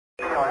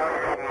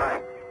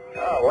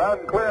Oh, loud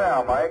and clear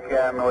now, Mike,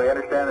 and we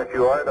understand that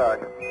you are a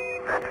dog.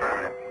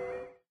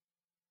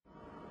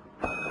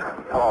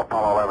 Hello,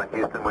 Apollo 11,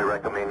 Houston. We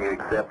recommend you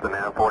accept the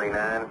now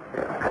 49.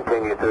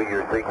 Continue through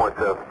your sequence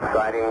of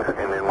sightings,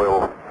 and then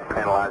we'll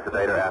analyze the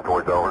data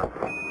afterwards. Over.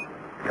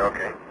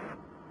 Okay.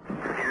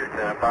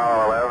 Houston,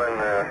 Apollo 11,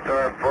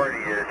 star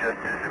 40 has just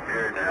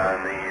disappeared now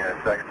in the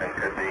sextant.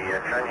 Could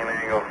the trunnion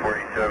angle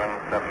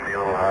 47, something be a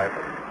little high?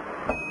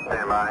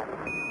 Stand by.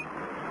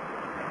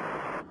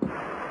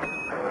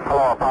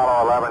 Hello,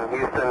 Apollo 11,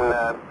 Houston.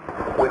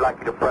 We'd like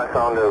you to press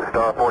on to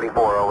star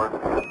 44, over.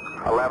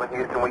 11,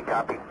 Houston, we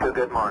copy. 2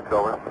 good marks,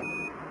 over.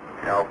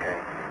 Okay.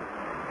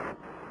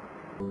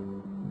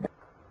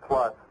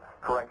 Plus,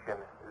 correction,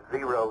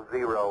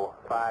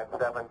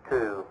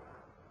 00572.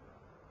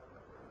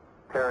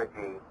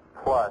 Perigee,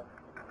 plus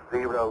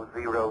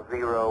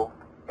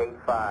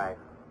 00085.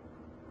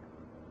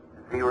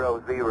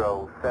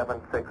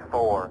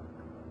 00764.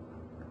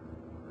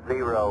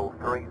 030.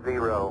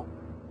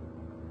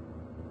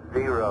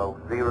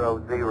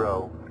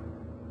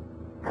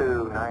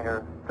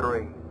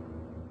 293.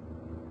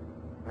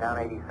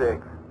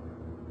 986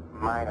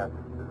 minus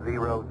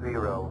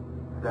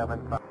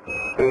 0075.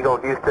 Eagle,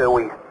 Houston,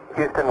 we.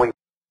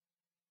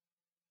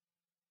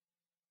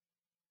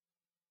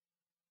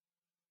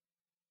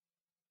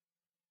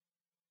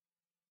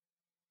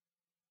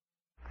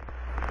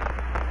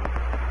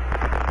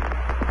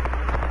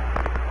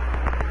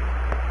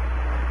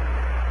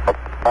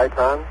 Lights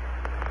on.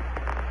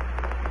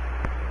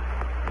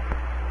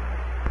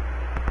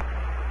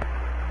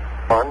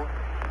 One,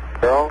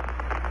 0.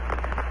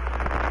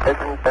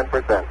 Vision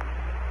 10%.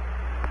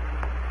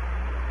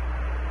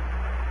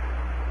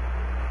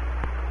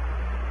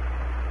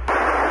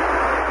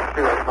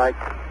 Do it, Mike.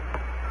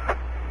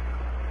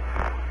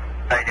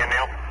 Hey, again,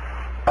 Neil.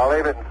 I'll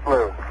leave it in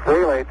flu.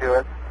 Relay to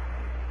it.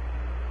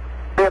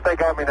 See if they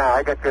got me now.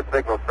 I got good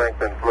signal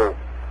strength in flu.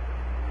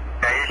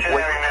 Yeah, you should have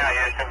me now,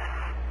 Houston.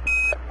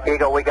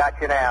 Eagle, we got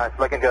you now. It's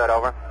looking good,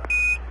 over.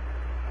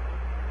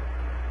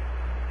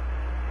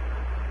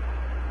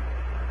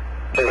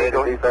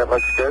 Eagle, that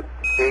looks good.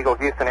 Eagle,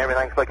 Houston,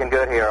 everything's looking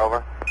good here,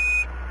 over.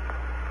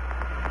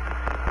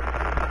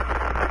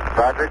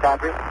 Roger,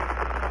 copy.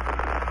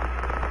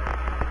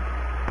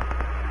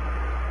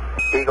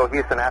 Eagle,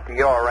 Houston, after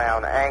yaw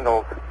around,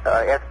 angles,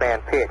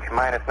 S-band pitch,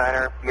 minus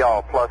 9er,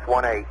 yaw, plus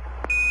 18.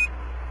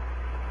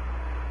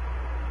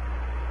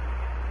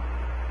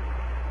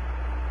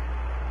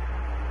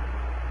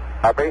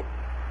 Copy.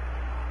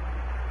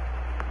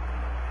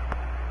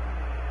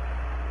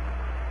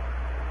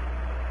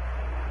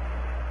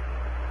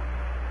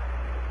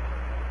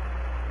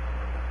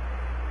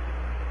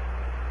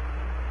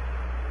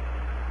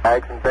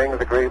 Tags and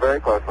things agree very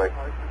closely.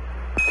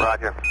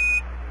 Roger.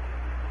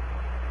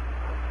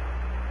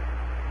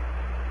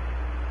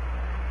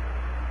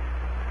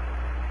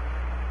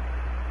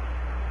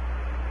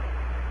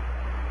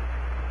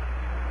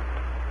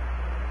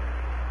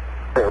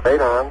 Okay,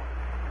 rate on.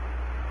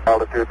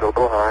 Altitude's a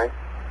little high.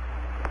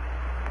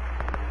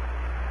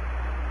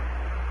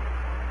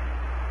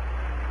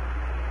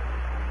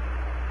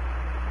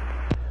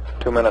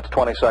 Two minutes,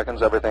 20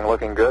 seconds, everything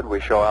looking good.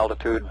 We show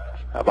altitude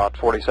about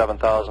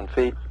 47,000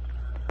 feet.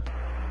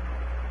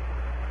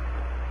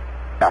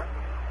 Yeah.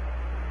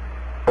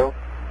 Cool.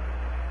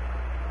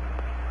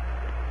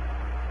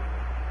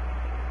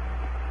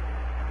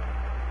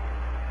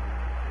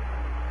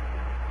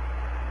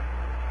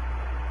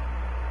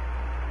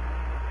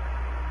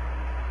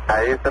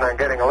 Houston, I'm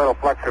getting a little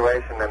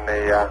fluctuation in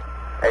the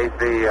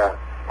AC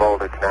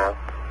voltage now.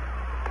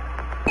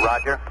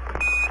 Roger.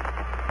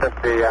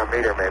 50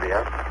 meter maybe,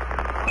 huh?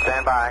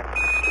 Stand by.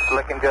 It's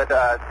looking good.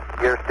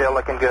 You're still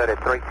looking good at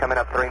coming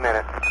up 3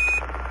 minutes.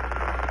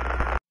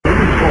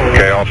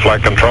 Okay, all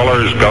flight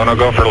controllers,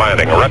 go for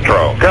landing.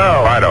 Retro.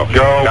 Go. Fido.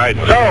 Go.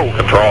 Guidance. Go.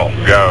 Control.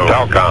 Go.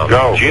 Telcom.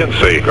 Go.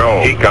 GNC.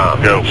 Go.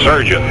 Ecom. Go.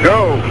 Surgeon.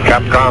 Go.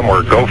 Capcom,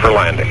 we're go for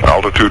landing.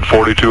 Altitude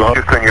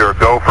 4,200. Houston, you're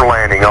go for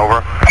landing,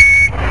 over.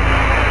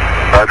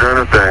 Roger,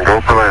 understand. Go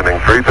for landing.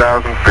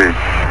 3,000 feet.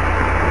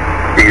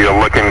 You're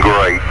looking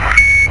great.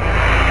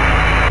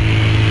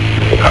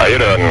 How you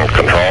doing,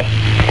 Control?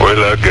 We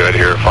look good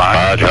here,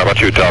 Five. How about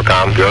you,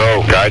 Telcom?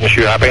 Go. Guidance,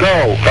 you happy?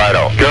 Go.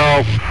 Fido.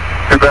 Go.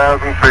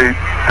 2,000 feet.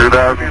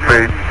 2,000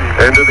 feet.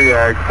 Into the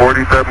ag.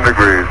 47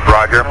 degrees.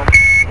 Roger.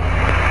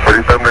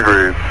 47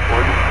 degrees.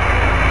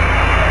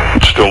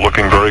 It's still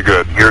looking very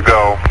good. Your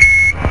go.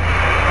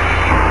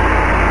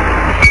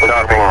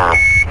 Stop alarm.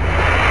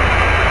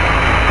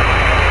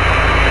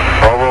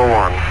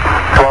 1201.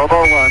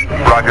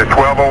 1201. Roger,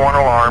 1201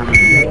 alarm.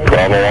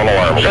 1201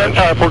 alarm. Same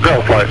type, we're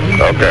go flight.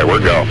 Okay, we're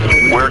go.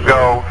 We're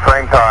go.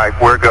 Same type.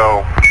 We're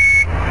go.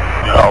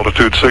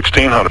 Altitude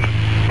 1,600.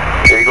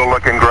 Eagle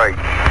looking great.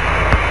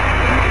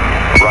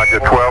 Roger,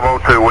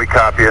 1202. We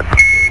copy it.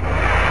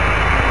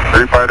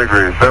 35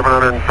 degrees.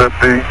 750.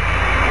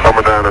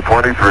 Coming down to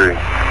 23.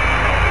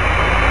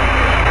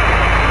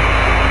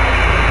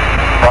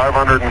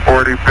 540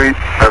 feet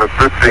and it's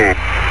 15.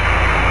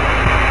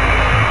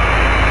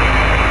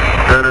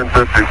 10 and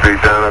 50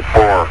 feet down at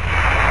 4.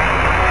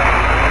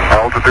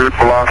 altitude,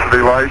 velocity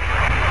light.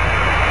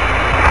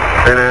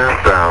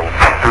 8.5 down,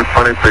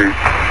 220 feet.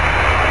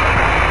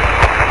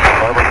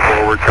 11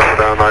 forward, coming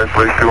down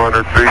nicely,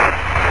 200 feet.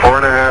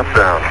 4.5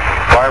 down,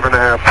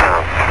 5.5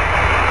 down.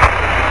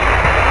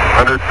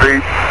 100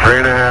 feet,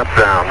 3.5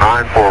 down,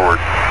 9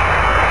 forward.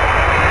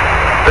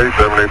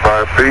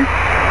 75 feet,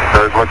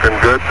 that's looking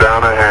good,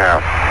 down a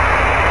half.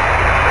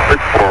 6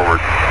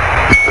 forward.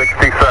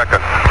 60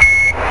 seconds.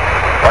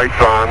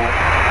 Lights on,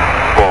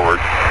 forward.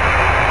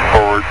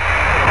 Forward.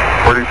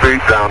 40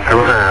 feet, down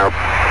 2.5.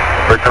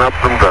 Picking up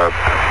some dust.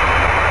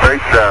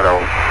 Straight shadow.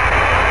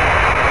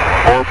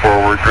 4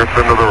 forward, drift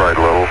into the right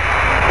a little.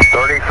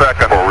 30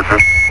 seconds. Forward,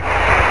 drift.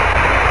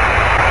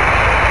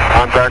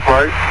 Contact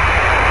light.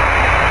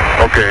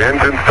 Okay,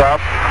 engine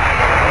stop.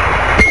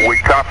 We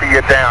copy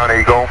you down,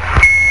 Eagle.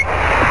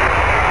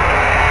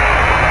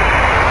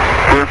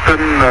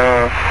 Houston,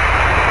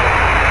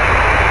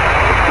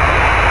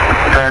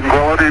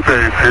 Tranquility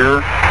Base here.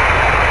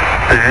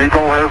 The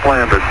Eagle has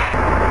landed.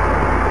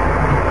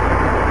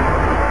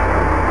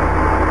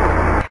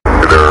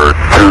 There are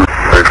 2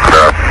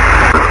 spacecraft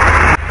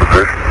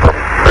positions from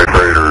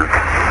Raiders.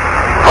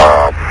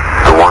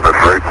 The one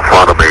that's right in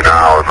front of me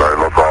now as I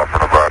look off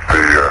and about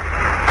the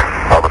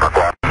 11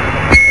 o'clock.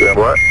 Yeah,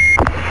 what?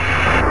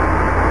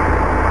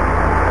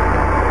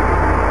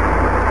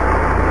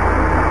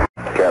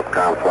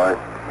 Capcom flight.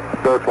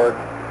 Rutherford.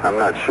 I'm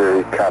not sure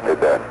he copied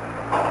that.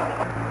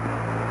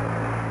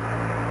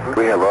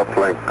 We have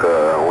uplink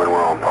when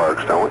we're on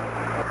Parks, don't we?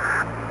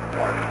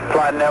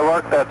 Flight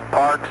network, that's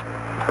Parks.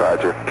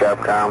 Roger.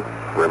 Capcom,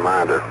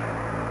 reminder.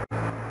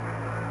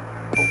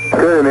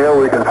 Okay, Neil,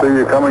 we can see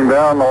you coming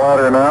down the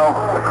ladder now.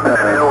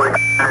 Neil, we can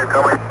see you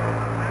coming.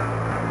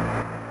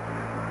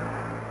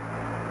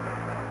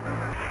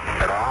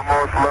 It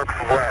almost looks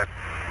wet.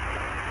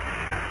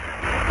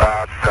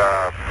 About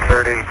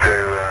 30 to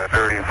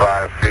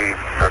 35 feet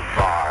at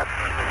 5.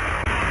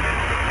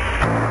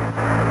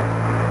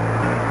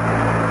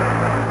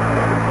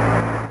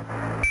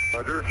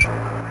 Roger.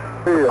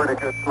 Pretty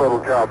good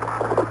little job.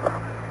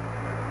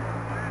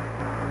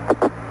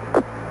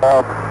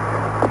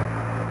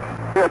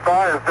 Be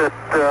advised that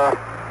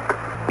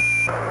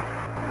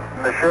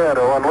in the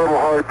shadow, and a little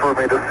hard for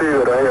me to see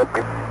it,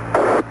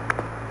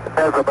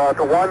 has about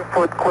a 1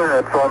 foot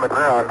clearance on the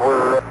ground.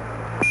 We're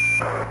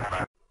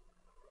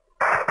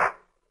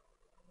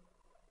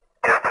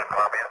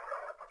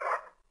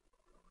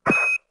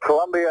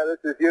Columbia,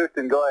 this is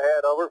Houston. Go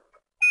ahead, over.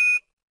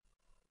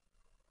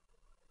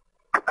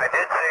 I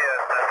did see a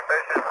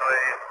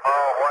suspiciously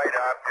small white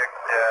object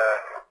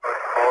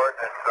move forward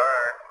and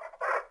stern.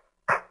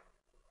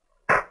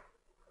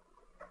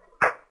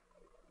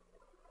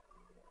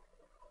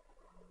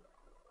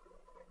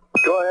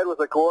 Go ahead with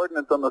the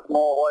coordinates on the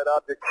small white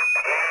object. Easy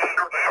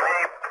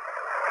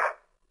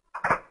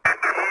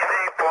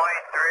 .37.6,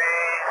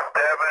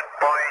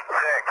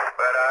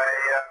 but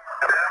I'm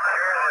not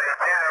sure the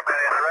gentleman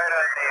is right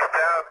on the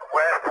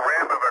southwest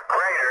rim of a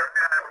crater.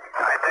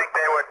 I think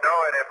they would know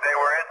it if they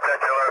were in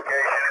such a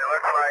location. It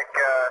looks like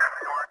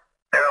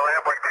their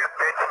lamp would be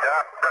pitched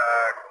up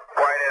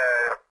quite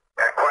a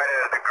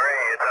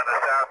degree. It's on the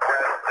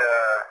southwest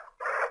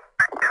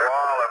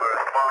wall of a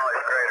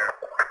smallish crater.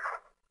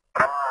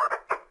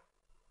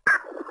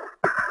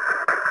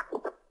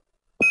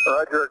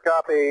 Roger,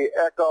 copy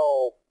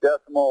Echo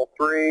decimal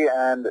 3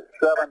 and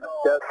 7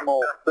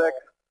 decimal 6.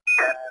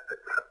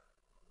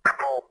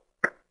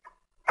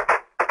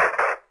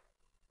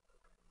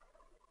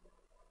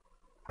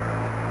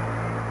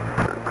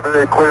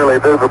 Very clearly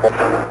visible.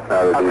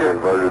 Now that he's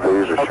inverted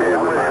these, or should we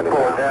remind him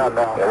now?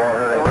 They won't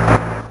hurt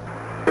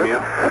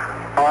anything.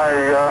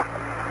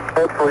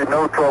 Hopefully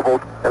no trouble.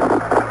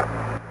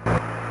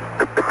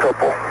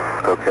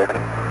 Okay.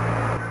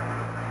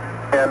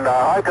 And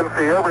I can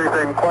see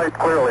everything quite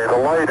clearly. The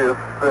light is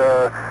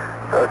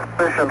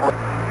sufficiently.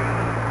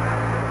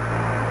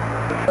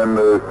 And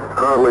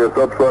currently it's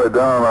upside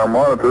down on our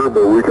monitor,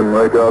 but we can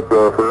make out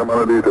a fair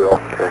amount of detail.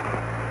 Okay.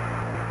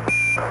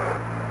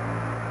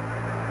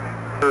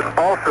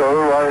 Also,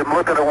 I'm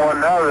looking at one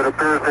now that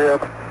appears to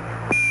have,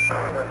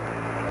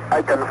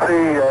 I can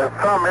see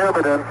some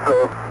evidence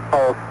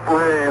of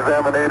rays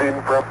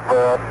emanating from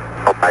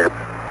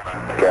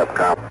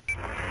Capcom.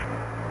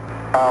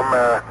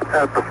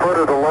 At the foot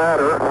of the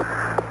ladder.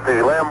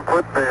 The lamp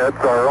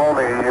footpads are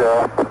only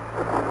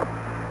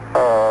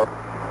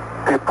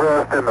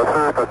depressed in the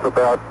surface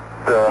about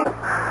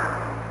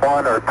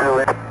 1 or 2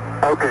 inches.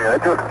 Okay, I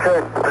just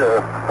checked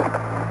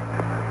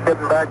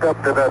getting back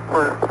up to that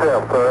first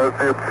step.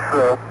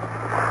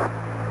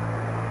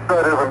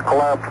 That isn't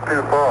collapsed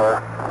too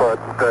far, but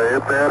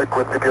it's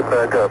adequate to get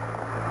back up.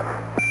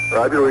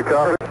 Roger, we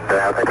copy?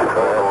 Yeah, I think so.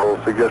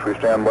 We'll suggest we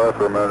stand by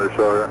for a minute or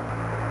so here.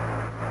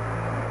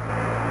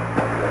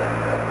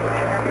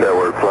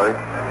 Network plane.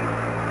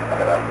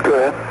 Go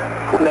ahead.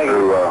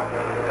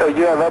 Through,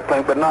 you have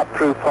uplink, but not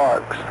through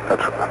Parks.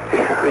 that's right.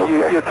 Yeah,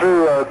 okay. You're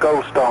through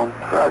Ghost on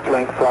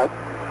uplink flight.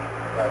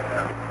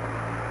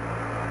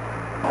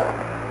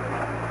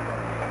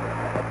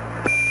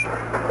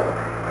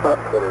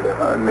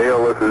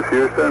 Neil, this is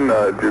Houston.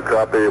 Did you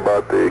copy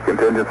about the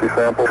contingency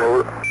sample?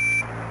 Over.